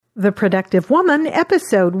The Productive Woman,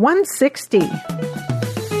 episode 160.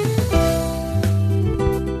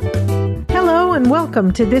 Hello and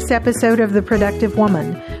welcome to this episode of The Productive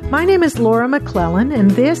Woman. My name is Laura McClellan,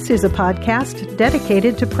 and this is a podcast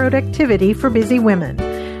dedicated to productivity for busy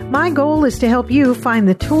women. My goal is to help you find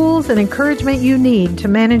the tools and encouragement you need to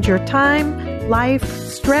manage your time, life,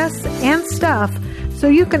 stress, and stuff so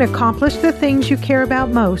you can accomplish the things you care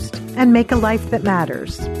about most and make a life that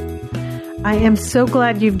matters. I am so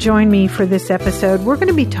glad you've joined me for this episode. We're going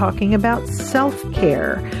to be talking about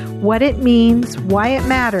self-care, what it means, why it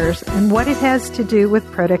matters, and what it has to do with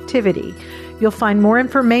productivity. You'll find more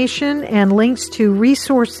information and links to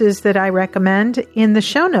resources that I recommend in the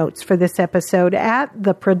show notes for this episode at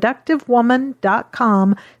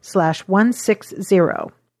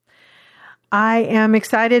theproductivewoman.com/160. I am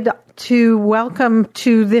excited to welcome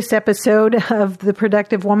to this episode of The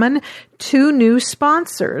Productive Woman two new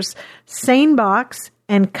sponsors, SaneBox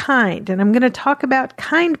and Kind. And I'm going to talk about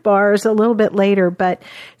Kind bars a little bit later, but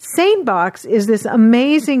SaneBox is this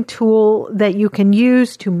amazing tool that you can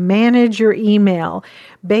use to manage your email.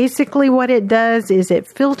 Basically, what it does is it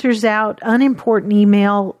filters out unimportant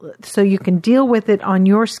email so you can deal with it on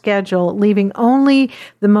your schedule, leaving only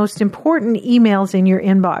the most important emails in your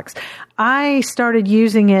inbox. I started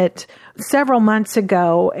using it several months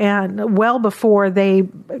ago and well before they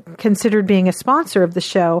considered being a sponsor of the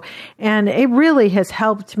show. And it really has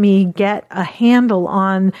helped me get a handle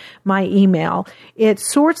on my email. It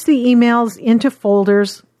sorts the emails into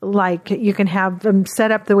folders. Like you can have them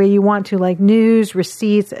set up the way you want to, like news,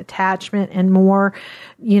 receipts, attachment, and more,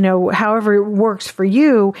 however it works for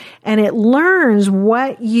you. And it learns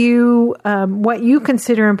what you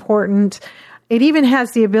consider important. It even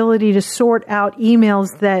has the ability to sort out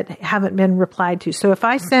emails that haven't been replied to. So if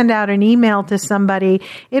I send out an email to somebody,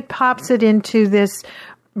 it pops it into this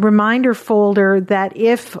reminder folder that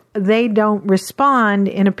if they don't respond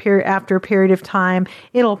after a period of time,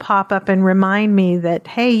 it'll pop up and remind me that,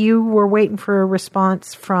 hey, you were waiting for a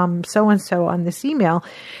response from so-and-so on this email.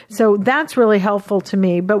 So that's really helpful to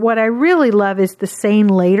me. But what I really love is the Sane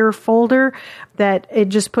Later folder, that it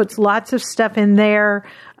just puts lots of stuff in there.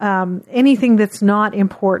 Anything that's not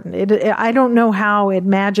important. I don't know how it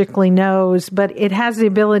magically knows, but it has the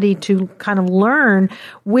ability to kind of learn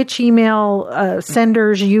which email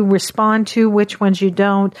senders you respond to, which ones you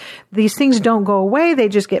don't. These things don't go away. They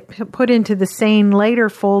just get put into the Sane Later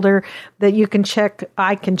folder that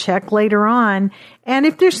I can check later on. And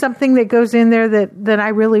if there's something that goes in there that I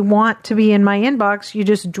really want to be in my inbox, you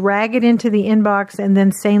just drag it into the inbox, and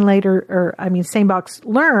then SaneBox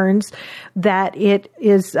learns that it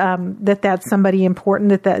is that's somebody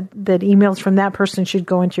important, that emails from that person should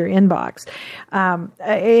go into your inbox.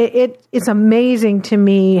 It's amazing to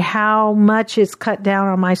me how much it's cut down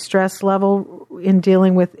on my stress level in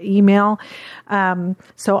dealing with email.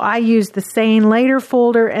 So I use the Sane Later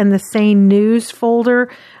folder and the Sane News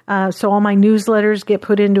folder. So all my newsletters get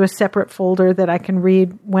put into a separate folder that I can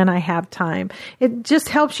read when I have time. It just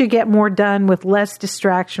helps you get more done with less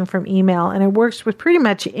distraction from email, and it works with pretty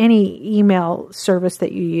much any email service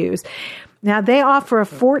that you use. Now, they offer a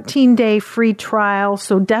 14-day free trial,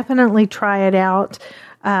 so definitely try it out.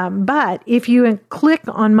 But if you click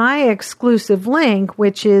on my exclusive link,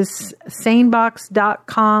 which is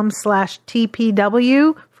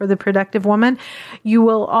sanebox.com/TPW for The Productive Woman, you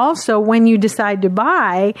will also, when you decide to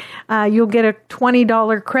buy, you'll get a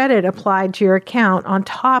 $20 credit applied to your account on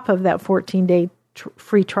top of that 14-day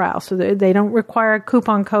free trial. So they don't require a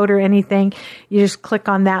coupon code or anything. You just click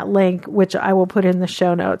on that link, which I will put in the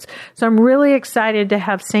show notes. So I'm really excited to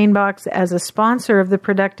have SaneBox as a sponsor of The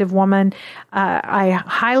Productive Woman. I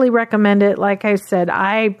highly recommend it. Like I said,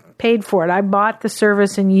 I paid for it. I bought the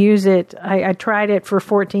service and use it. I tried it for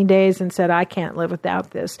 14 days and said, I can't live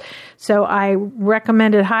without this. So I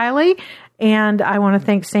recommend it highly. And I want to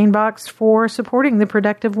thank SaneBox for supporting The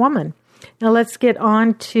Productive Woman. Now let's get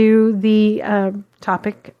on to the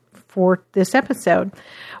topic for this episode.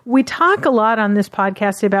 We talk a lot on this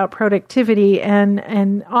podcast about productivity,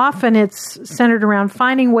 and often it's centered around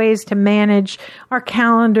finding ways to manage our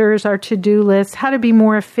calendars, our to-do lists, how to be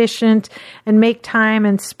more efficient and make time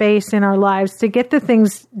and space in our lives to get the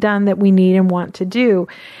things done that we need and want to do.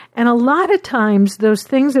 And a lot of times those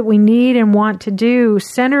things that we need and want to do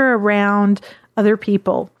center around other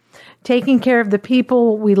people. Taking care of the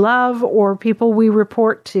people we love or people we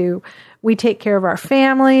report to. We take care of our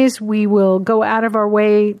families. We will go out of our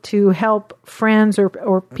way to help friends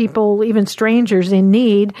or people, even strangers in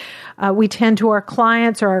need. We tend to our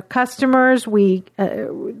clients or our customers. We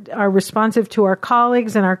are responsive to our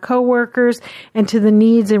colleagues and our coworkers and to the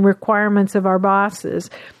needs and requirements of our bosses.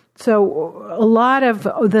 So a lot of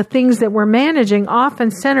the things that we're managing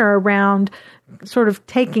often center around sort of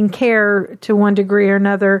taking care to one degree or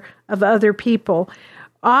another of other people.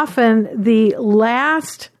 Often the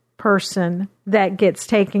last person that gets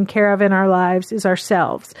taken care of in our lives is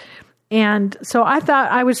ourselves. And so I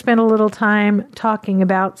thought I would spend a little time talking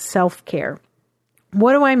about self-care.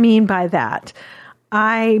 What do I mean by that?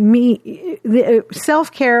 I mean,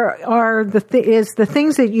 self-care is the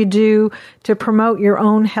things that you do to promote your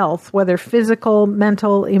own health, whether physical,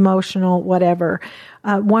 mental, emotional, whatever.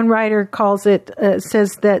 One writer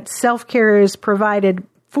says that self-care is provided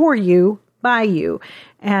for you by you.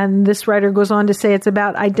 And this writer goes on to say it's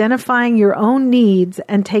about identifying your own needs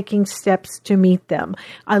and taking steps to meet them.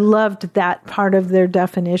 I loved that part of their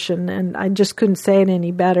definition, and I just couldn't say it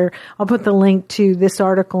any better. I'll put the link to this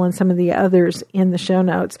article and some of the others in the show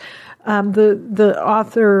notes. The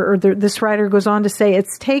author or this writer goes on to say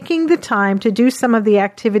it's taking the time to do some of the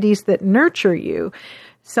activities that nurture you.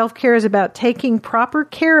 Self-care is about taking proper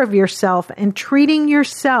care of yourself and treating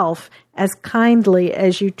yourself as kindly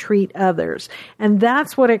as you treat others. And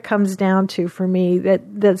that's what it comes down to for me,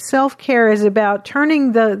 that self-care is about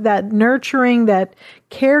turning that nurturing, that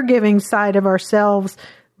caregiving side of ourselves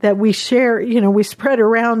that we share, we spread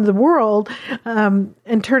around the world,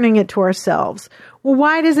 and turning it to ourselves. Well,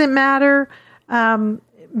 why does it matter?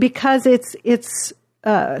 Because it's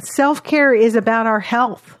self-care is about our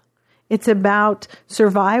health. It's about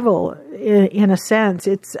survival in a sense.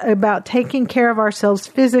 It's about taking care of ourselves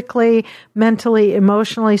physically, mentally,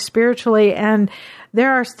 emotionally, spiritually. And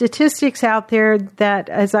there are statistics out there that,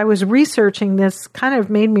 as I was researching this, kind of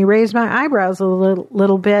made me raise my eyebrows a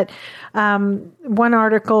little bit. One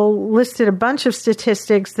article listed a bunch of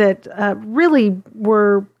statistics that really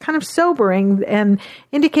were kind of sobering and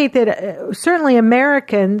indicate that certainly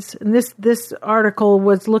Americans, and this article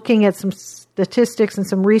was looking at some statistics and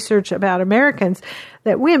some research about Americans,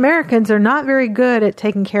 that we Americans are not very good at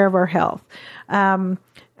taking care of our health.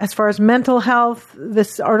 As far as mental health,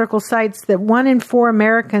 this article cites that 1 in 4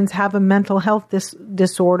 Americans have a mental health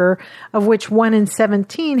disorder, of which 1 in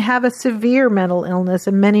 17 have a severe mental illness,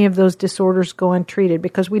 and many of those disorders go untreated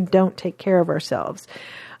because we don't take care of ourselves.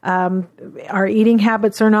 Our eating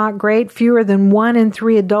habits are not great. Fewer than 1 in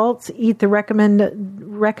 3 adults eat the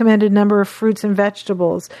recommended number of fruits and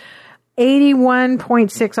vegetables.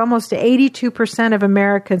 81.6, almost 82% of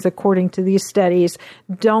Americans, according to these studies,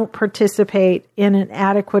 don't participate in an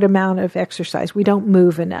adequate amount of exercise. We don't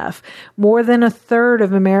move enough. More than a third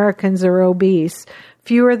of Americans are obese.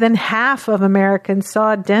 Fewer than half of Americans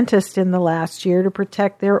saw a dentist in the last year to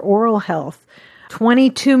protect their oral health.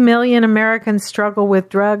 22 million Americans struggle with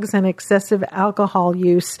drugs and excessive alcohol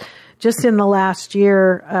use just in the last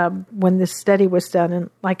year when this study was done. And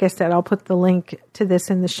like I said, I'll put the link to this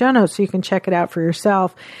in the show notes so you can check it out for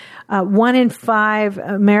yourself. 1 in 5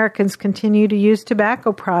 Americans continue to use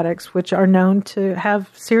tobacco products, which are known to have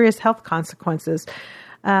serious health consequences.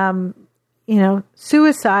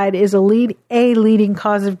 Suicide is a leading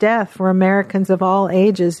cause of death for Americans of all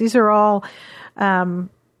ages. These are all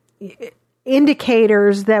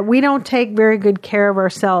indicators that we don't take very good care of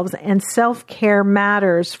ourselves, and self-care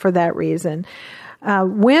matters for that reason.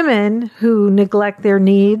 Women who neglect their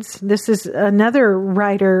needs, this is another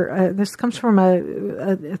writer, this comes from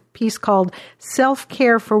a piece called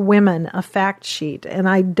Self-Care for Women, a fact sheet, and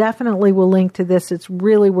I definitely will link to this. It's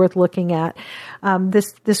really worth looking at.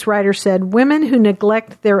 This writer said, women who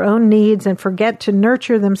neglect their own needs and forget to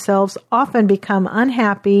nurture themselves often become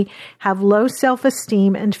unhappy, have low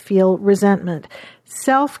self-esteem, and feel resentment.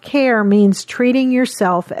 Self-care means treating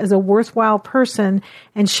yourself as a worthwhile person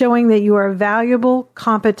and showing that you are valuable,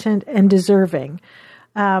 competent, and deserving.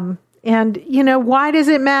 Why does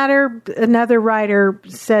it matter? Another writer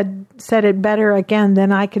said it better again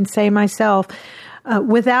than I can say myself.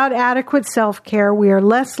 Without adequate self-care, we are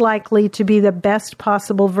less likely to be the best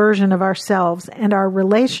possible version of ourselves, and our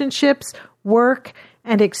relationships, work,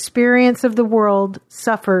 and experience of the world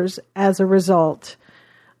suffers as a result.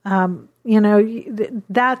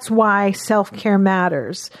 That's why self-care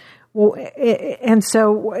matters. And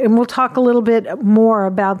we'll talk a little bit more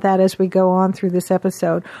about that as we go on through this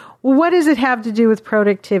episode. Well, what does it have to do with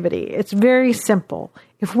productivity? It's very simple.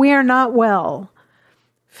 If we are not well,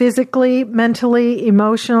 physically, mentally,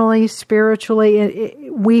 emotionally,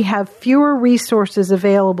 spiritually, we have fewer resources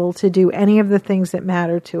available to do any of the things that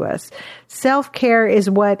matter to us. Self-care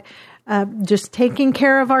is what just taking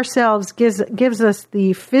care of ourselves gives us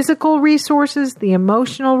the physical resources, the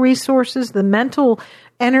emotional resources, the mental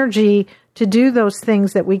energy to do those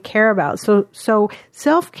things that we care about. So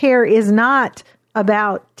self-care is not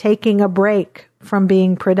about taking a break from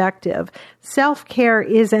being productive. Self-care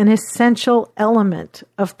is an essential element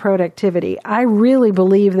of productivity. I really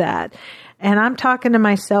believe that. And I'm talking to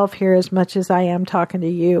myself here as much as I am talking to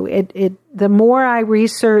you. The more I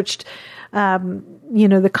researched,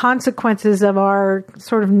 the consequences of our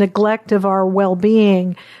sort of neglect of our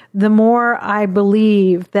well-being, the more I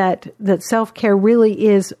believe that self-care really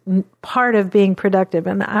is part of being productive.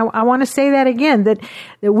 And I want to say that again, that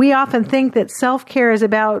we often think that self-care is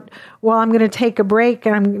about, well, I'm going to take a break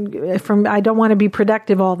and I don't want to be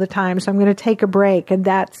productive all the time, so I'm going to take a break, and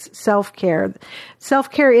that's self-care.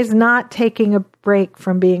 Self-care is not taking a break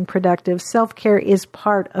from being productive. Self-care is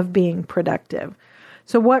part of being productive.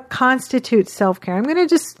 So what constitutes self-care? I'm going to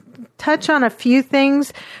just touch on a few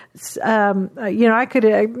things. I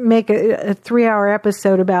could make a 3-hour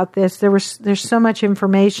episode about this. There's so much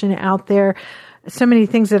information out there, so many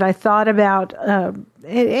things that I thought about.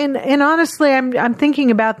 And honestly, I'm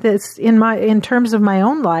thinking about this in terms of my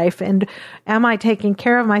own life. And am I taking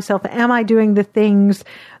care of myself? Am I doing the things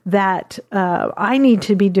that I need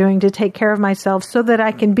to be doing to take care of myself so that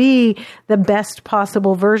I can be the best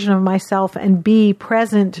possible version of myself and be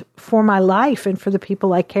present for my life and for the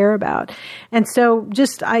people I care about? And so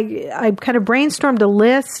I kind of brainstormed a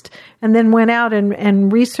list and then went out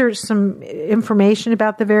and researched some information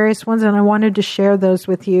about the various ones, and I wanted to share those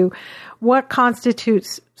with you. What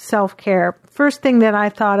constitutes self-care? First thing that I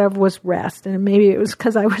thought of was rest, and maybe it was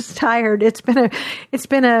because I was tired. It's been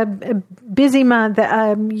a busy month.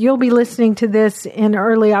 You'll be listening to this in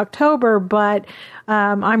early October, but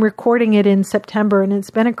I'm recording it in September, and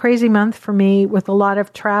it's been a crazy month for me with a lot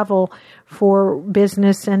of travel for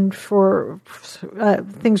business and for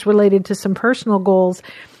things related to some personal goals.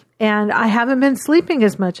 And I haven't been sleeping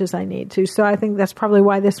as much as I need to. So I think that's probably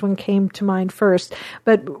why this one came to mind first.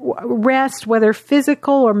 But rest, whether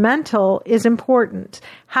physical or mental, is important.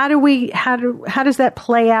 How does that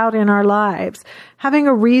play out in our lives? Having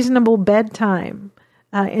a reasonable bedtime.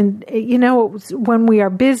 When we are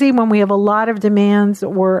busy, when we have a lot of demands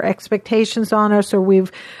or expectations on us, or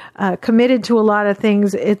we've committed to a lot of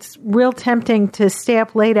things, it's real tempting to stay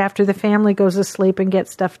up late after the family goes to sleep and get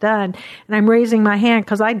stuff done. And I'm raising my hand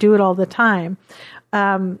because I do it all the time.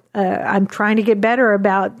 I'm trying to get better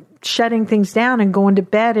about shutting things down and going to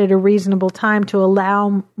bed at a reasonable time to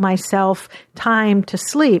allow myself time to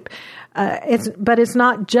sleep. But it's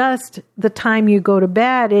not just the time you go to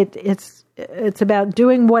bed. It's about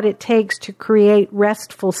doing what it takes to create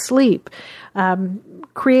restful sleep.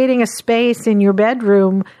 Creating a space in your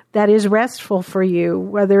bedroom that is restful for you,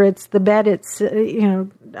 whether it's the bed,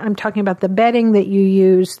 I'm talking about the bedding that you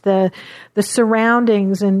use, the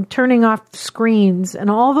surroundings, and turning off screens, and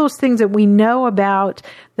all those things that we know about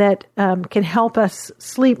that can help us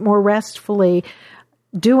sleep more restfully.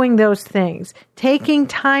 Doing those things. Taking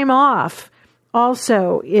time off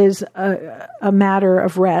also is a matter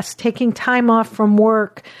of rest. Taking time off from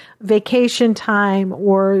work, vacation time,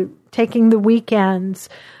 or taking the weekends,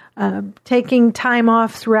 taking time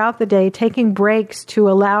off throughout the day, taking breaks to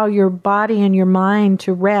allow your body and your mind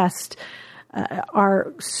to rest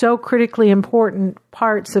are so critically important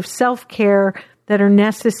parts of self-care that are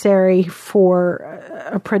necessary for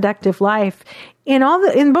a productive life in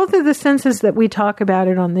both of the senses that we talk about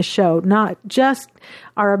it on this show, not just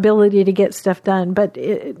our ability to get stuff done, but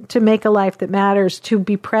to make a life that matters, to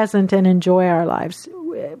be present and enjoy our lives.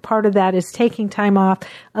 Part of that is taking time off,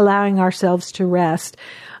 allowing ourselves to rest.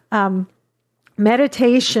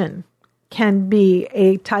 Meditation can be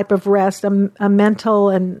a type of rest, a mental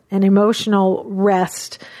and emotional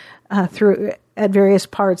rest through at various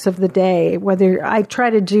parts of the day. Whether I try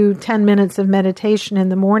to do 10 minutes of meditation in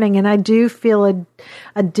the morning, and I do feel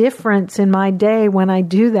a difference in my day when I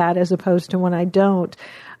do that as opposed to when I don't.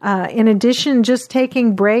 In addition, just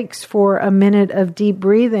taking breaks for a minute of deep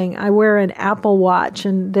breathing. I wear an Apple Watch,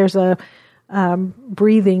 and there's a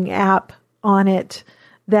breathing app on it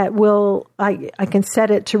that I can set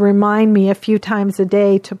it to remind me a few times a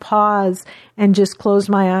day to pause and just close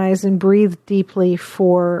my eyes and breathe deeply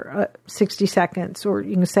for 60 seconds, or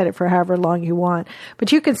you can set it for however long you want.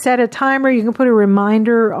 But you can set a timer, you can put a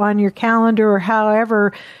reminder on your calendar, or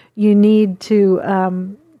however you need to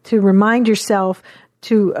remind yourself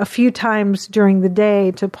to a few times during the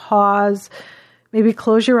day to pause, maybe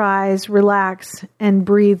close your eyes, relax, and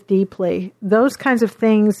breathe deeply. Those kinds of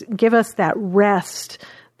things give us that rest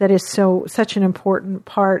that is such an important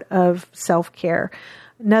part of self-care.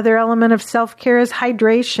 Another element of self-care is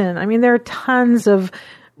hydration. I mean, there are tons of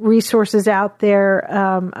resources out there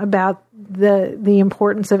about the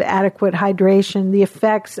importance of adequate hydration, the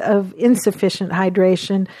effects of insufficient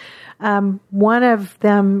hydration. One of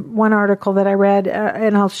them, one article that I read,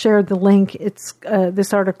 and I'll share the link.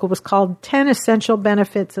 This article was called 10 Essential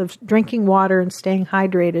Benefits of Drinking Water and Staying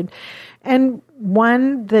Hydrated. And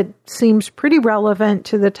one that seems pretty relevant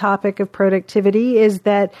to the topic of productivity is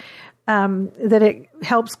that it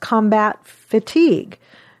helps combat fatigue.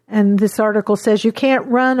 And this article says you can't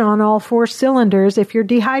run on all 4 cylinders if you're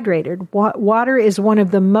dehydrated. Water is one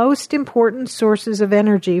of the most important sources of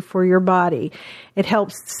energy for your body. It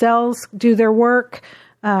helps cells do their work.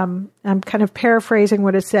 I'm kind of paraphrasing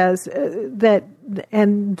what it says, that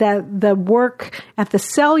the work at the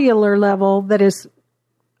cellular level that is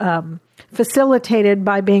facilitated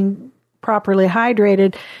by being properly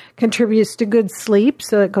hydrated contributes to good sleep.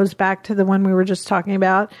 So it goes back to the one we were just talking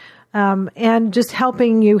about. And just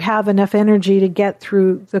helping you have enough energy to get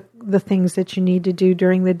through the things that you need to do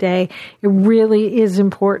during the day. It really is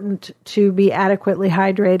important to be adequately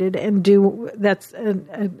hydrated and that's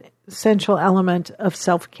an essential element of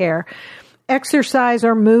self-care. Exercise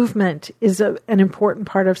or movement is an important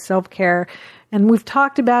part of self-care. And we've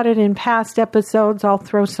talked about it in past episodes. I'll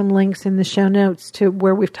throw some links in the show notes to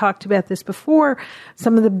where we've talked about this before.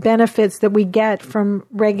 Some of the benefits that we get from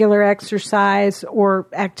regular exercise or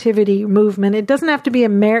activity, movement. It doesn't have to be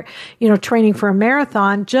training for a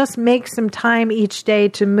marathon. Just make some time each day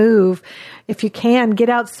to move. If you can, get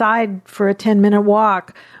outside for a 10-minute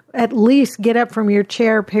walk. At least get up from your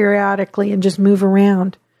chair periodically and just move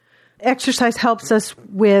around. Exercise helps us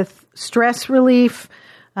with stress relief.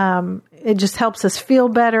 It just helps us feel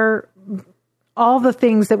better, all the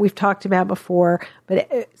things that we've talked about before,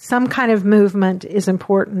 but some kind of movement is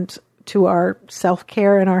important to our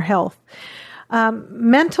self-care and our health.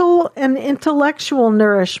 Mental and intellectual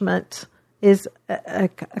nourishment is a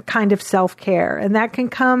kind of self-care, and that can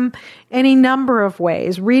come any number of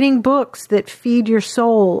ways. Reading books that feed your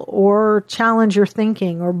soul or challenge your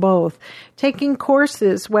thinking, or both. Taking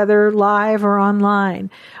courses, whether live or online,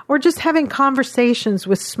 or just having conversations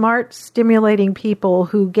with smart, stimulating people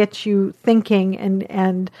who get you thinking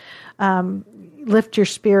and lift your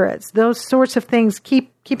spirits. Those sorts of things,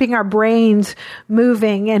 keeping our brains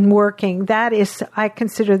moving and working. I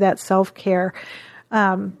consider that self-care.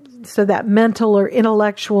 So that mental or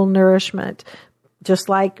intellectual nourishment, just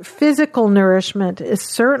like physical nourishment, is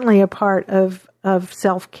certainly a part of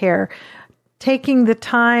self-care. Taking the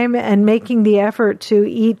time and making the effort to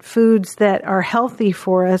eat foods that are healthy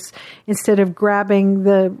for us instead of grabbing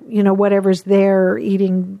whatever's there, or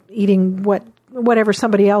eating whatever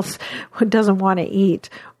somebody else doesn't want to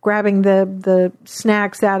eat, grabbing the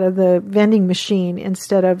snacks out of the vending machine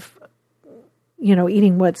instead of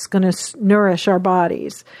eating what's going to nourish our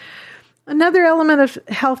bodies. Another element of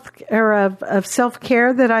health or of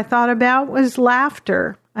self-care that I thought about was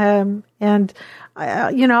laughter. I'll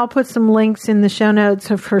put some links in the show notes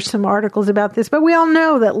for some articles about this, but we all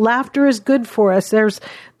know that laughter is good for us. There's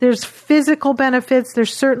physical benefits.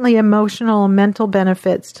 There's certainly emotional and mental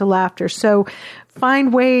benefits to laughter. So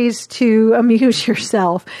find ways to amuse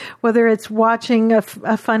yourself, whether it's watching a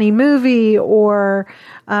funny movie or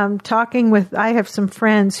talking with. I have some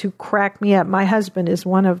friends who crack me up. My husband is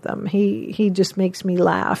one of them. He just makes me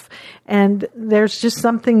laugh, and there's just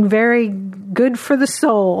something very good for the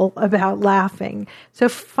soul about laughing. So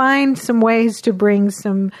find some ways to bring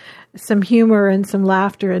some humor and some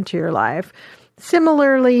laughter into your life.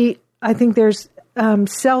 Similarly, I think there's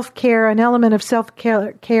self-care, an element of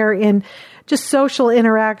self-care in just social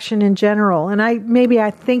interaction in general. And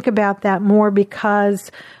I think about that more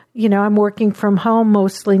because, I'm working from home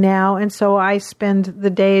mostly now. And so I spend the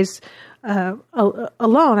days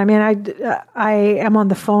alone. I mean, I am on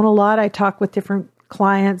the phone a lot. I talk with different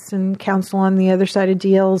clients and counsel on the other side of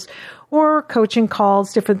deals, or coaching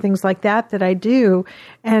calls, different things like that I do.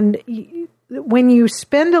 And when you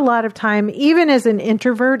spend a lot of time, even as an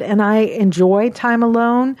introvert, and I enjoy time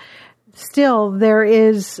alone, still there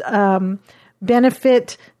is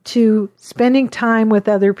benefit to spending time with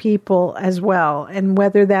other people as well. And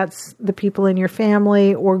whether that's the people in your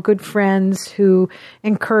family or good friends who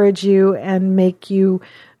encourage you and make you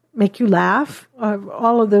laugh,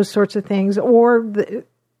 all of those sorts of things, or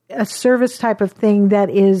a service type of thing that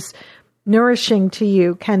is nourishing to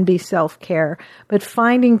you can be self-care. But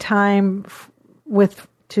finding time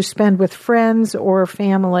to spend with friends or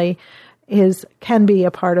family can be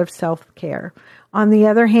a part of self-care. On the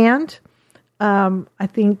other hand, I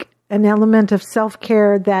think an element of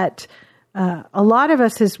self-care that a lot of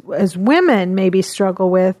us as women maybe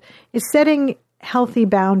struggle with is setting healthy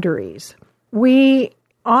boundaries. We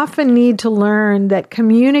often need to learn that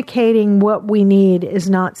communicating what we need is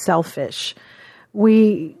not selfish.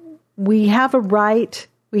 We have a right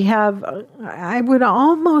We have, I would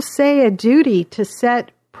almost say, a duty to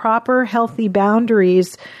set proper, healthy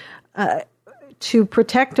boundaries to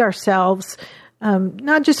protect ourselves,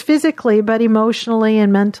 not just physically, but emotionally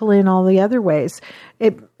and mentally and all the other ways.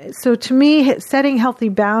 So to me, setting healthy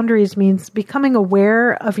boundaries means becoming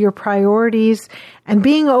aware of your priorities and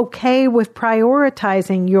being okay with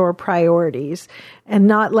prioritizing your priorities and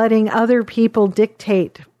not letting other people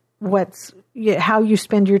dictate how you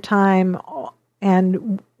spend your time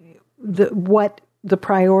and what the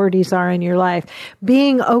priorities are in your life.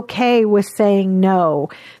 Being okay with saying no.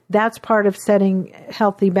 That's part of setting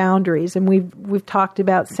healthy boundaries. And we've talked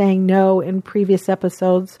about saying no in previous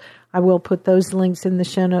episodes. I will put those links in the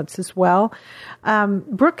show notes as well.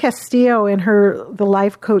 Brooke Castillo in the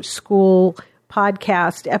Life Coach School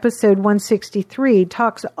podcast, episode 163,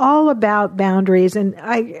 talks all about boundaries. And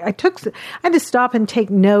I had to stop and take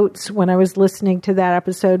notes when I was listening to that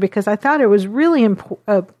episode because I thought it was really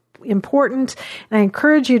important. And I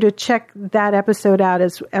encourage you to check that episode out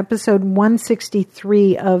as episode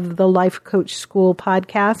 163 of the Life Coach School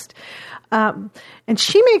podcast. And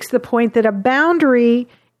she makes the point that a boundary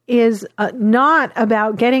is not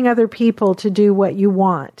about getting other people to do what you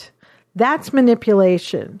want. That's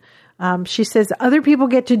manipulation. She says other people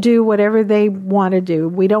get to do whatever they want to do.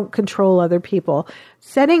 We don't control other people.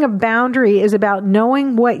 Setting a boundary is about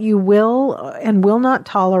knowing what you will and will not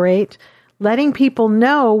tolerate, letting people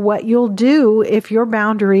know what you'll do if your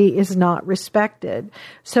boundary is not respected.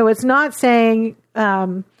 So it's not saying,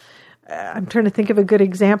 I'm trying to think of a good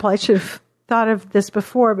example. I should have thought of this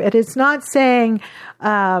before, but it's not saying,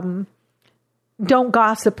 don't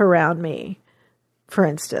gossip around me, for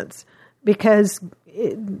instance, because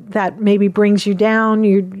that maybe brings you down.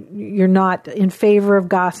 You're not in favor of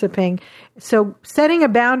gossiping. So setting a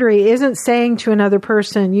boundary isn't saying to another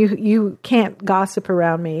person, you can't gossip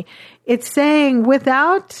around me. It's saying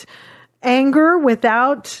without anger,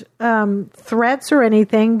 without threats or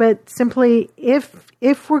anything, but simply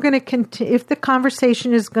if we're going to if the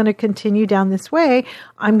conversation is going to continue down this way,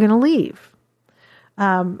 I'm going to leave.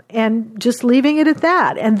 And just leaving it at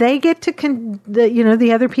that. And they get to,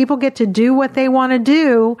 the other people get to do what they want to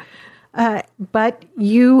do. But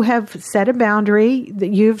you have set a boundary, that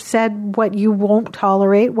you've said what you won't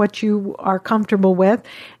tolerate, what you are comfortable with,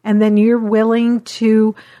 and then you're willing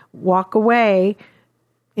to walk away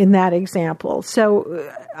in that example. So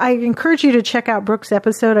I encourage you to check out Brooke's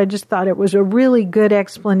episode. I just thought it was a really good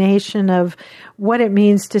explanation of what it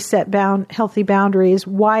means to set healthy boundaries,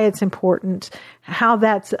 why it's important, how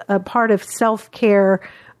that's a part of self-care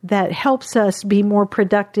that helps us be more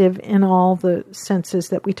productive in all the senses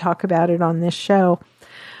that we talk about it on this show.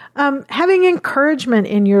 Having encouragement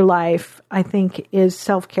in your life, I think, is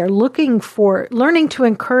self-care. Learning to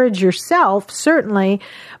encourage yourself, certainly,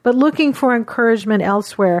 but looking for encouragement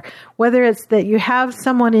elsewhere. Whether it's that you have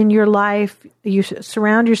someone in your life, you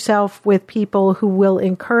surround yourself with people who will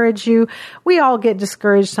encourage you. We all get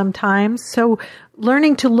discouraged sometimes, so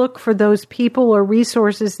learning to look for those people or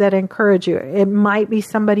resources that encourage you. It might be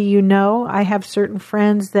somebody you know. I have certain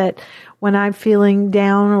friends that when I'm feeling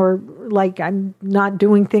down or like I'm not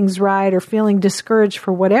doing things right or feeling discouraged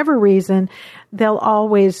for whatever reason, they'll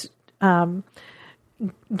always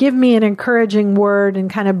give me an encouraging word and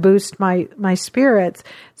kind of boost my spirits.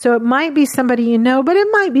 So it might be somebody you know, but it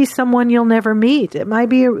might be someone you'll never meet. It might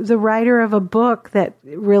be the writer of a book that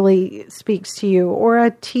really speaks to you, or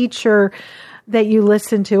a teacher that you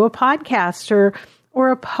listen to, a podcaster,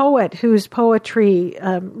 or a poet whose poetry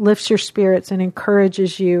lifts your spirits and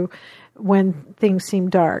encourages you when things seem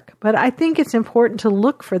dark. But I think it's important to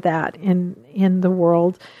look for that in the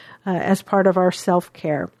world as part of our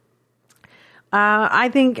self-care. I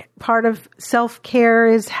think part of self-care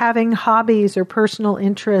is having hobbies or personal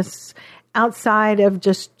interests outside of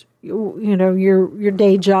just your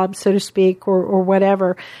day job, so to speak, or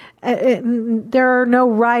whatever. There are no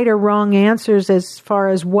right or wrong answers as far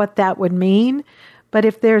as what that would mean. But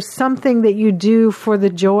if there's something that you do for the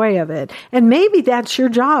joy of it, and maybe that's your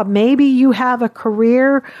job, maybe you have a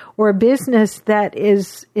career or a business that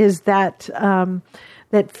is that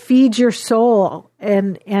that feeds your soul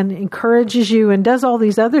and encourages you and does all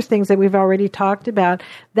these other things that we've already talked about.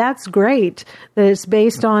 That's great. That it's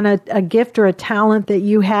based on a gift or a talent that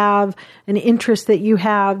you have, an interest that you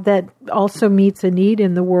have that also meets a need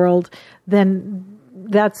in the world. Then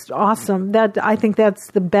that's awesome. I think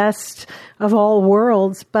that's the best of all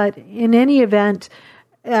worlds. But in any event,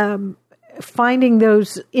 finding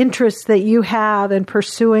those interests that you have and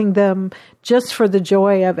pursuing them just for the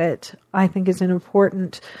joy of it, I think is an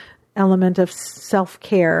important element of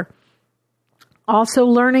self-care. Also,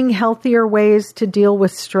 learning healthier ways to deal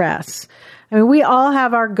with stress. I mean, we all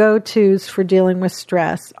have our go-tos for dealing with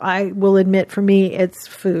stress. I will admit, for me, it's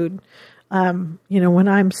food. When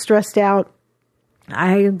I'm stressed out,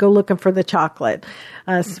 I go looking for the chocolate.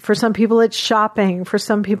 For some people, it's shopping. For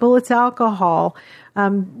some people, it's alcohol.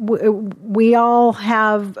 We all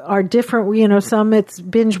have our different, some it's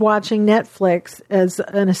binge watching Netflix as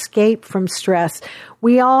an escape from stress.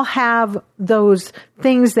 We all have those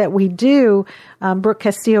things that we do. Brooke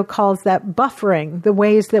Castillo calls that buffering, the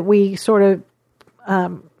ways that we sort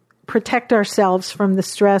of protect ourselves from the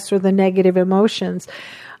stress or the negative emotions.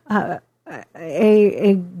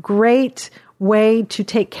 A great way to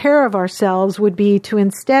take care of ourselves would be to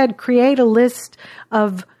instead create a list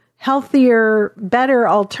of healthier, better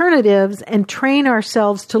alternatives and train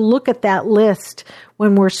ourselves to look at that list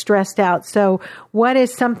when we're stressed out. So what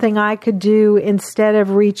is something I could do instead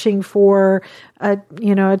of reaching for a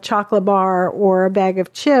chocolate bar or a bag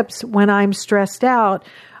of chips when I'm stressed out?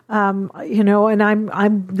 And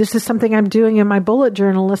this is something I'm doing in my bullet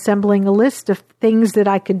journal, assembling a list of things that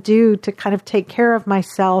I could do to kind of take care of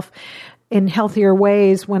myself in healthier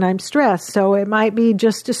ways when I'm stressed. So it might be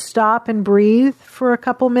just to stop and breathe for a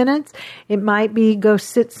couple minutes. It might be go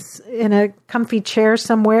sit in a comfy chair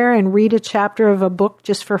somewhere and read a chapter of a book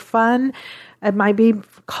just for fun. It might be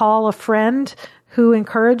call a friend who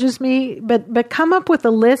encourages me, but come up with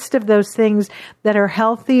a list of those things that are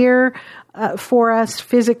healthier for us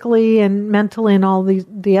physically and mentally and all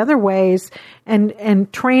the other ways,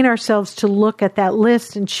 and train ourselves to look at that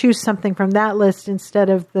list and choose something from that list instead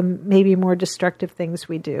of the maybe more destructive things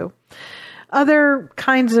we do. Other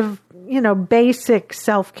kinds of, basic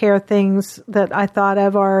self-care things that I thought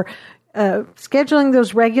of are scheduling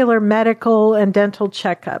those regular medical and dental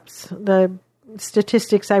checkups. The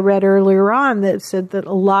statistics I read earlier on that said that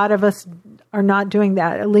a lot of us are not doing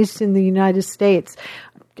that, at least in the United States.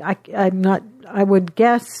 I would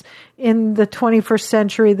guess in the 21st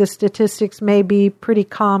century, the statistics may be pretty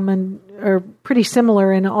common or pretty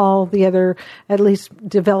similar in all the other, at least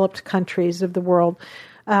developed countries of the world,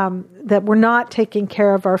 that we're not taking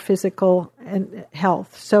care of our physical and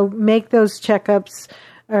health. So make those checkups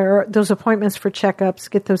or those appointments for checkups,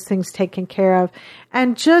 get those things taken care of,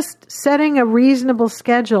 and just setting a reasonable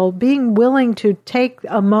schedule, being willing to take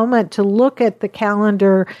a moment to look at the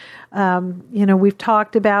calendar. We've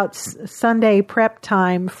talked about Sunday prep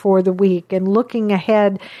time for the week and looking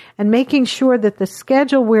ahead and making sure that the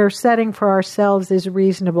schedule we're setting for ourselves is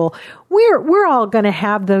reasonable. We're all going to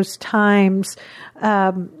have those times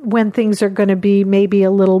when things are going to be maybe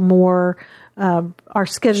a little more. Our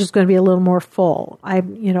schedule is going to be a little more full.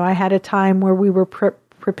 I had a time where we were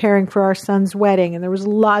preparing for our son's wedding, and there was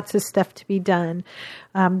lots of stuff to be done.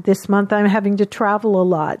 This month, I'm having to travel a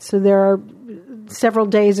lot, so there are several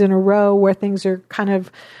days in a row where things are kind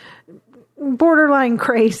of borderline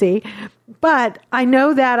crazy. But I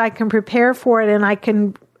know that I can prepare for it, and I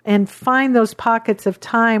can find those pockets of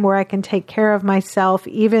time where I can take care of myself,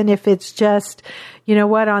 even if it's just,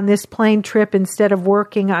 on this plane trip, instead of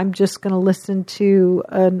working, I'm just going to listen to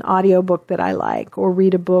an audiobook that I like, or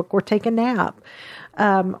read a book, or take a nap.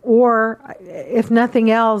 Or if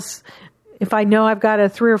nothing else, if I know I've got a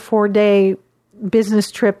 3 or 4 day business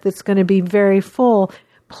trip that's going to be very full,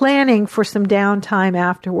 planning for some downtime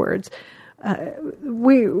afterwards. I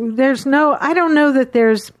don't know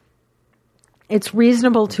that it's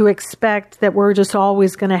reasonable to expect that we're just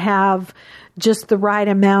always going to have just the right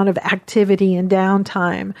amount of activity and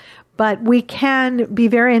downtime. But we can be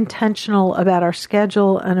very intentional about our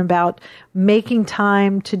schedule and about making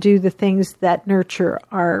time to do the things that nurture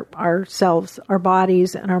ourselves, our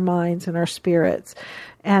bodies and our minds and our spirits,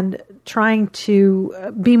 and trying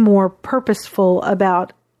to be more purposeful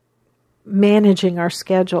about managing our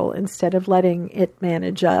schedule instead of letting it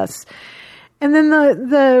manage us. And then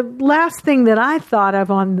the last thing that I thought of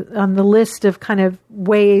on the list of kind of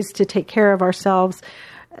ways to take care of ourselves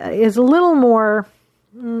is a little more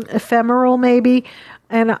ephemeral maybe,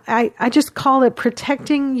 and I just call it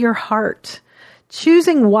protecting your heart.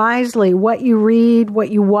 Choosing wisely what you read,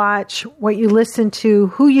 what you watch, what you listen to,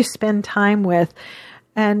 who you spend time with,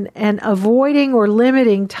 and avoiding or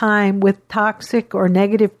limiting time with toxic or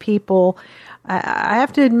negative people. I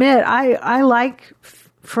have to admit, I like,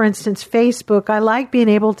 for instance, Facebook. I like being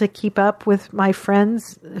able to keep up with my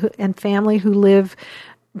friends and family who live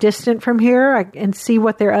distant from here and see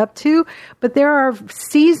what they're up to. But there are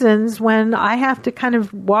seasons when I have to kind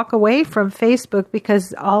of walk away from Facebook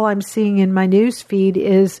because all I'm seeing in my news feed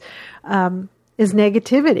is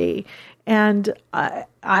negativity. And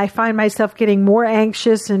I find myself getting more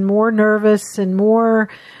anxious and more nervous and more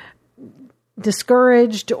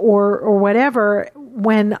discouraged or whatever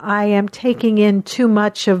when I am taking in too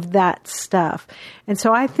much of that stuff. And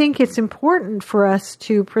so I think it's important for us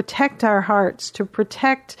to protect our hearts, to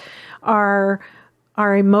protect our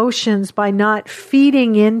emotions by not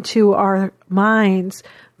feeding into our minds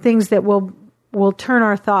things that will turn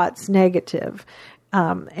our thoughts negative,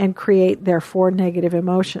 and create, therefore, negative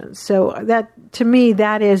emotions. So that, to me,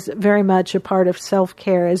 that is very much a part of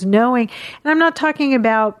self-care, is knowing, and I'm not talking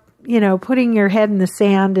about, putting your head in the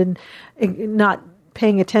sand and not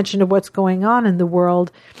paying attention to what's going on in the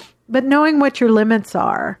world, but knowing what your limits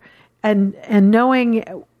are, and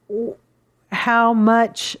knowing how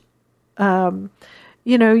much,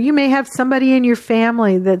 you may have somebody in your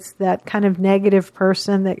family that's that kind of negative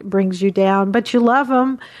person that brings you down, but you love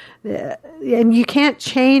them, and you can't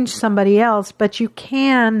change somebody else, but you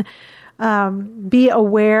can be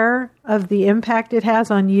aware of the impact it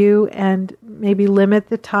has on you, and maybe limit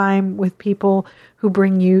the time with people who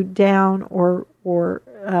bring you down or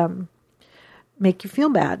make you feel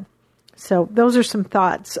bad. So those are some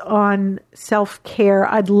thoughts on self-care.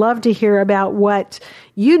 I'd love to hear about what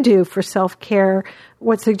you do for self-care,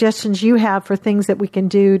 what suggestions you have for things that we can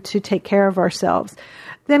do to take care of ourselves.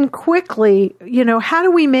 Then quickly, how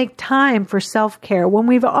do we make time for self-care when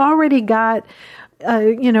we've already got,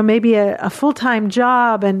 maybe a full-time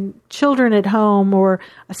job and children at home, or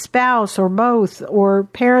a spouse, or both, or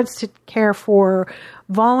parents to care for,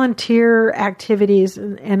 volunteer activities,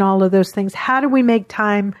 and all of those things? How do we make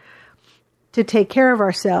time to take care of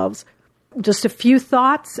ourselves? Just a few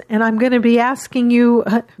thoughts, and I'm going to be asking you,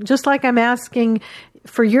 just like I'm asking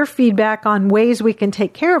for your feedback on ways we can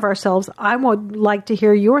take care of ourselves, I would like to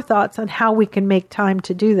hear your thoughts on how we can make time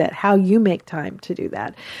to do that, how you make time to do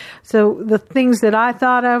that. So the things that I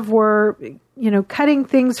thought of were, cutting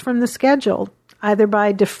things from the schedule, either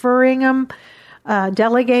by deferring them,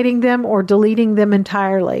 delegating them, or deleting them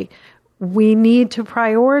entirely. We need to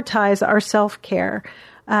prioritize our self-care.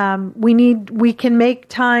 We can make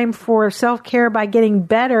time for self-care by getting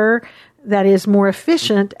better, that is, more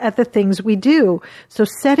efficient at the things we do. So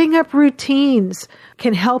setting up routines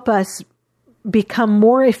can help us become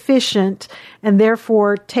more efficient, and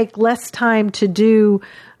therefore take less time to do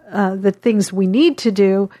the things we need to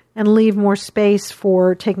do, and leave more space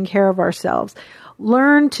for taking care of ourselves.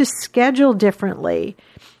 Learn to schedule differently.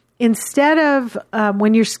 Instead of,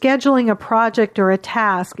 when you're scheduling a project or a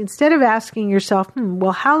task, instead of asking yourself,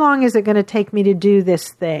 well, how long is it going to take me to do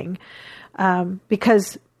this thing?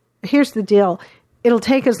 Because here's the deal. It'll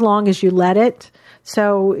take as long as you let it.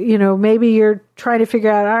 So, maybe you're trying to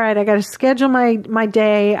figure out, all right, I got to schedule my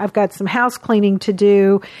day. I've got some house cleaning to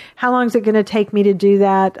do. How long is it going to take me to do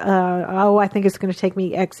that? I think it's going to take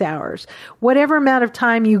me X hours. Whatever amount of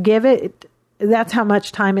time you give it, that's how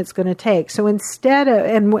much time it's going to take. So instead of,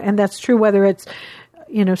 and that's true whether it's,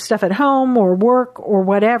 stuff at home or work or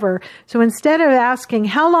whatever. So instead of asking,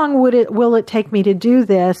 how long will it take me to do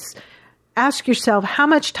this? Ask yourself, how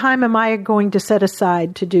much time am I going to set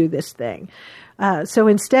aside to do this thing? So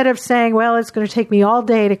instead of saying, well, it's going to take me all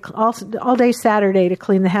day Saturday to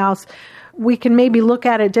clean the house, we can maybe look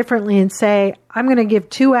at it differently and say, I'm going to give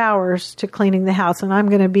 2 hours to cleaning the house, and I'm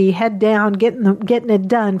going to be head down getting it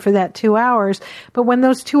done for that 2 hours. But when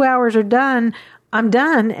those 2 hours are done, I'm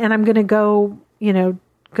done, and I'm going to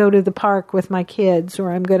go to the park with my kids,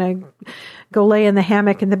 or I'm going to go lay in the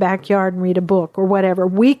hammock in the backyard and read a book, or whatever.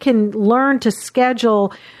 We can learn to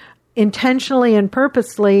schedule intentionally and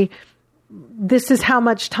purposely. This is how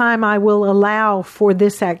much time I will allow for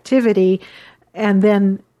this activity, and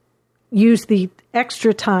then use the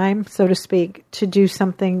extra time, so to speak, to do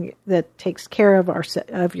something that takes care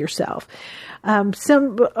of yourself. On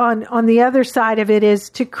the other side of it is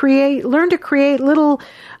to learn to create little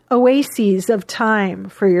oases of time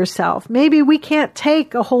for yourself. Maybe we can't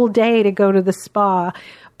take a whole day to go to the spa,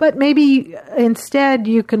 but maybe instead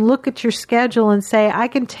you can look at your schedule and say, I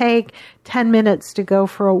can take 10 minutes to go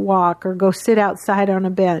for a walk, or go sit outside on a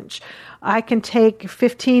bench. I can take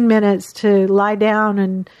 15 minutes to lie down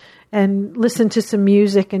and listen to some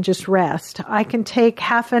music and just rest. I can take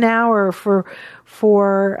half an hour for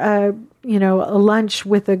a lunch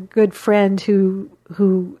with a good friend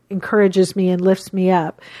who encourages me and lifts me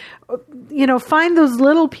up. Find those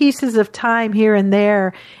little pieces of time here and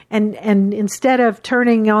there, and instead of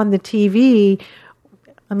turning on the TV,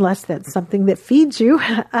 unless that's something that feeds you,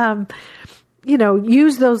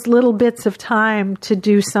 use those little bits of time to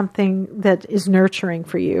do something that is nurturing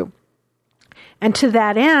for you. And to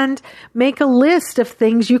that end, make a list of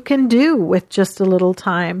things you can do with just a little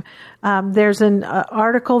time. There's an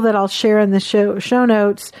article that I'll share in the show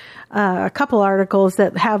notes, a couple articles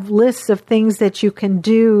that have lists of things that you can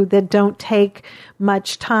do that don't take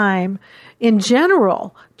much time. In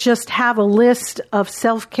general, just have a list of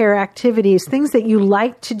self-care activities, things that you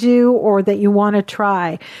like to do or that you want to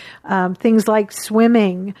try. Things like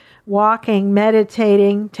swimming, walking,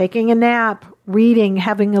 meditating, taking a nap, reading,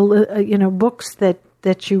 having books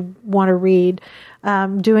that you want to read,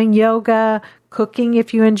 doing yoga, cooking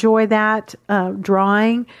if you enjoy that,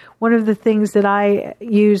 drawing. One of the things that I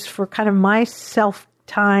use for kind of my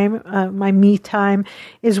time, my me time,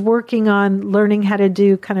 is working on learning how to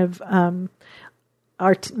do kind of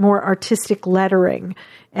more artistic lettering.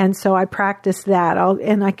 And so I practice that.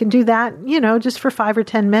 And I can do that, just for 5 or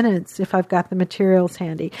 10 minutes if I've got the materials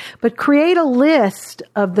handy. But create a list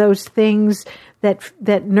of those things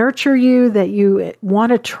that nurture you, that you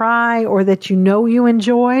want to try, or that you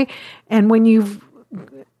enjoy. And when you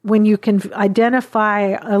can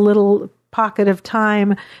identify a little pocket of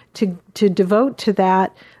time to devote to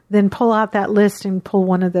that, then pull out that list and pull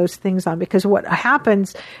one of those things on. Because what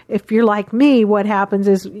happens, if you're like me, what happens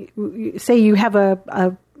is, say you have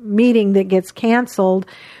a meeting that gets canceled,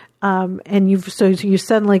 and you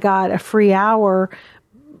suddenly got a free hour,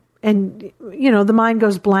 and the mind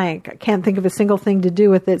goes blank. I can't think of a single thing to do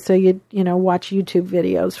with it. So you watch YouTube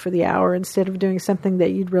videos for the hour instead of doing something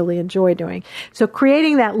that you'd really enjoy doing. So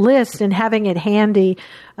creating that list and having it handy,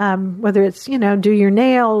 whether it's do your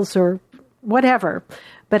nails or whatever,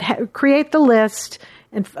 but create the list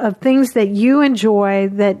of things that you enjoy,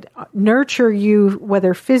 that nurture you,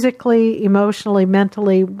 whether physically, emotionally,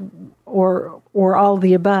 mentally, or all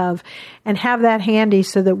the above, and have that handy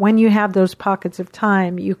so that when you have those pockets of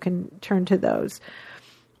time, you can turn to those.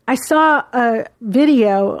 I saw a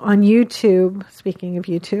video on YouTube, speaking of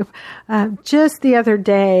YouTube, just the other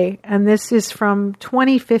day, and this is from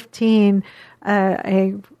 2015.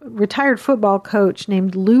 A retired football coach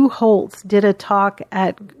named Lou Holtz did a talk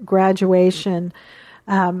at graduation,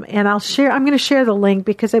 and I'm going to share the link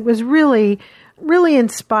because it was really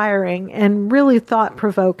inspiring and really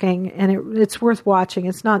thought-provoking, and it's worth watching.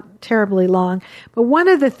 It's not terribly long. But one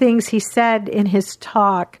of the things he said in his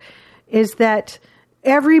talk is that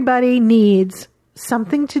everybody needs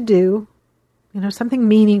something to do, something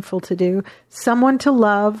meaningful to do, someone to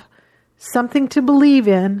love, something to believe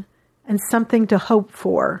in, and something to hope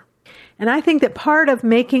for. And I think that part of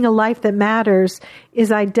making a life that matters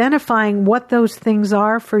is identifying what those things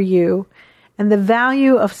are for you, and the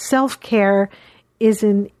value of self-care is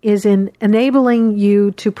in enabling you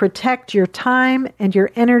to protect your time and your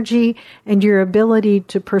energy and your ability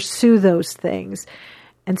to pursue those things.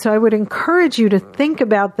 And so I would encourage you to think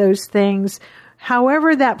about those things,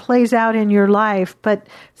 however that plays out in your life, but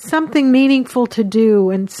something meaningful to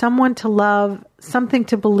do and someone to love, something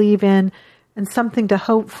to believe in, and something to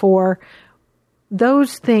hope for.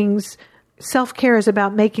 Those things, self-care is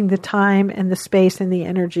about making the time and the space and the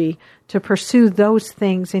energy to pursue those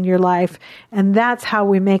things in your life. And that's how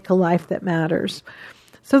we make a life that matters.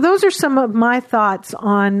 So those are some of my thoughts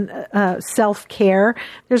on self-care.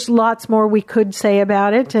 There's lots more we could say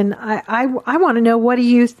about it. And I want to know, what do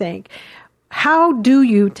you think? How do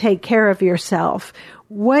you take care of yourself?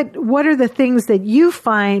 What are the things that you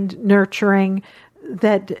find nurturing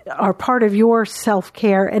that are part of your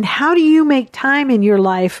self-care, and how do you make time in your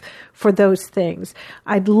life for those things?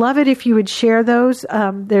 I'd love it if you would share those.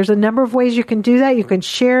 There's a number of ways you can do that. You can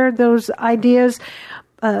share those ideas,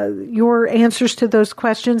 your answers to those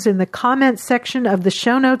questions in the comments section of the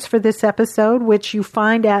show notes for this episode, which you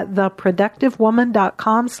find at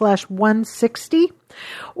theproductivewoman.com/160.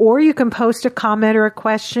 Or you can post a comment or a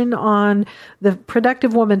question on the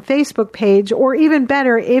Productive Woman Facebook page, or even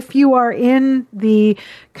better, if you are in the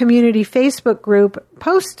community Facebook group,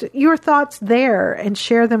 post your thoughts there and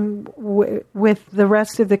share them with the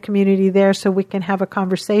rest of the community there so we can have a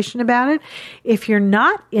conversation about it. If you're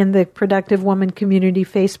not in the Productive Woman community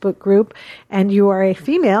Facebook group and you are a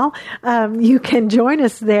female, you can join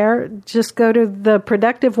us there. Just go to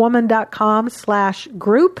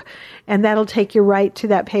theproductivewoman.com/group, and that'll take you right to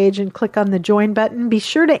that page, and click on the join button. Be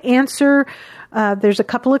sure to answer. There's a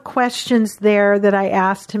couple of questions there that I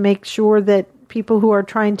asked to make sure that people who are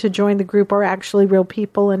trying to join the group are actually real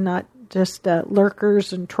people and not just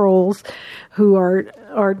lurkers and trolls who are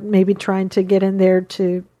maybe trying to get in there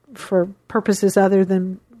for purposes other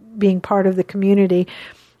than being part of the community.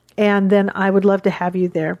 And then I would love to have you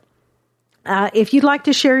there. If you'd like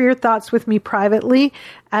to share your thoughts with me privately,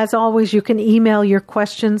 as always, you can email your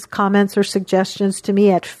questions, comments, or suggestions to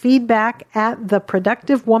me at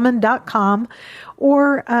feedback@theproductivewoman.com,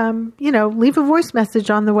 or, leave a voice message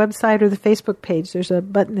on the website or the Facebook page. There's a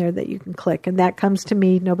button there that you can click, and that comes to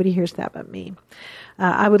me. Nobody hears that but me.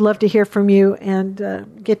 I would love to hear from you and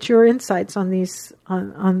get your insights on these,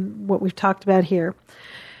 on what we've talked about here.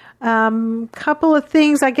 Couple of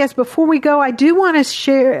things, I guess, before we go, I do want to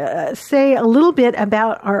say a little bit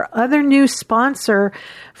about our other new sponsor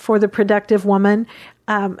for The Productive Woman,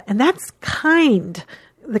 and that's Kind.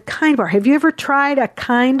 The Kind bar. Have you ever tried a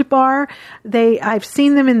Kind bar? I've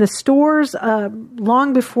seen them in the stores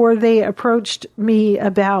long before they approached me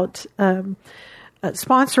about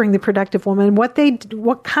sponsoring The Productive Woman.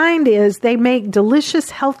 What Kind is, they make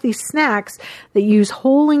delicious, healthy snacks that use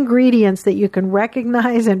whole ingredients that you can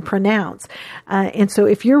recognize and pronounce. And so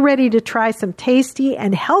if you're ready to try some tasty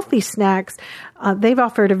and healthy snacks, they've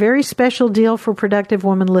offered a very special deal for Productive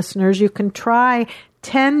Woman listeners. You can try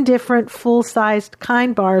 10 different full-sized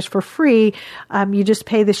Kind bars for free. You just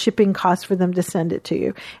pay the shipping cost for them to send it to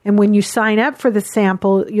you. And when you sign up for the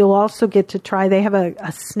sample, you'll also get to try, they have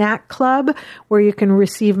a snack club where you can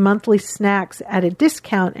receive monthly snacks at a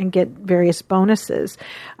discount and get various bonuses.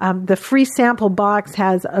 The free sample box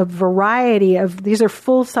has a variety of, these are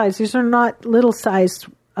full-size, these are not little-sized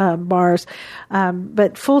bars,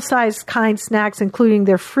 but full-size Kind snacks, including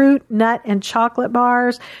their fruit, nut, and chocolate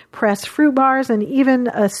bars, pressed fruit bars, and even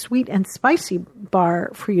a sweet and spicy bar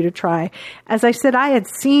for you to try. As I said, I had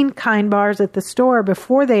seen Kind bars at the store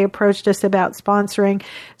before they approached us about sponsoring.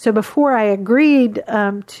 So before I agreed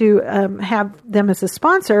to have them as a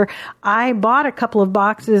sponsor, I bought a couple of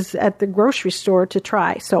boxes at the grocery store to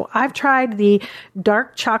try. So I've tried the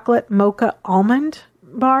dark chocolate mocha almond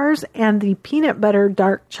bars and the peanut butter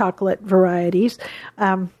dark chocolate varieties.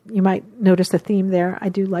 You might notice a theme there. I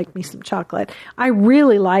do like me some chocolate. I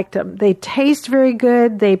really liked them. They taste very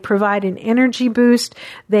good. They provide an energy boost.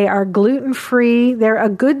 They are gluten-free. They're a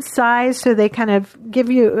good size, so they kind of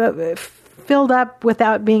give you filled up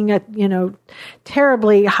without being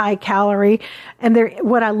terribly high calorie. And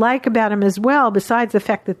what I like about them as well, besides the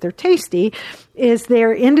fact that they're tasty, is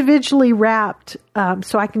they're individually wrapped.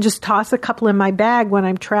 So I can just toss a couple in my bag when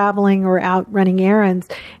I'm traveling or out running errands.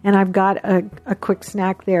 And I've got a quick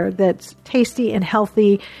snack there that's tasty and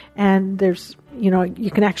healthy. And there's,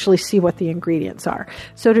 you can actually see what the ingredients are.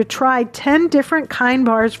 So to try 10 different Kind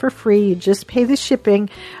bars for free, you just pay the shipping.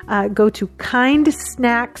 Go to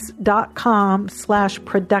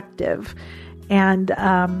kindsnacks.com/productive. And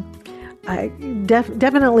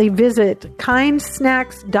definitely visit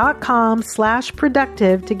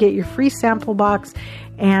kindsnacks.com/productive to get your free sample box.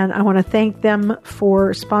 And I want to thank them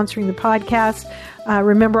for sponsoring the podcast.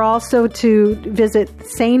 Remember also to visit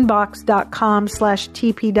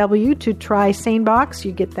sanebox.com/TPW to try SaneBox.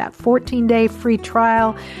 You get that 14-day free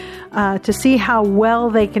trial to see how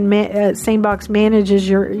well they can SaneBox manages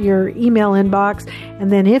your email inbox.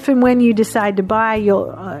 And then if and when you decide to buy,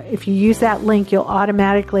 if you use that link, you'll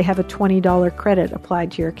automatically have a $20 credit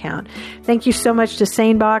applied to your account. Thank you so much to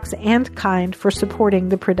SaneBox and Kind for supporting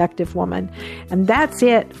The Productive Woman. And that's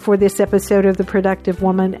it for this episode of The Productive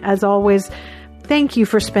Woman. As always, thank you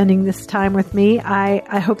for spending this time with me.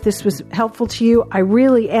 I hope this was helpful to you. I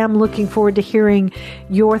really am looking forward to hearing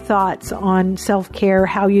your thoughts on self-care,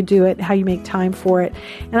 how you do it, how you make time for it.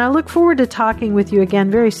 And I look forward to talking with you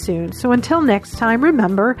again very soon. So until next time,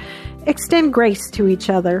 remember, extend grace to each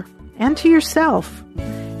other and to yourself,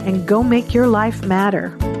 and go make your life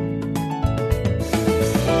matter.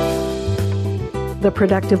 The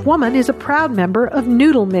Productive Woman is a proud member of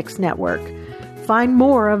Noodle Mix Network. Find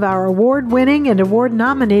more of our award-winning and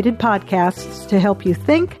award-nominated podcasts to help you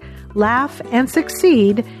think, laugh, and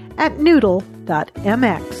succeed at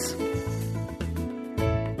noodle.mx.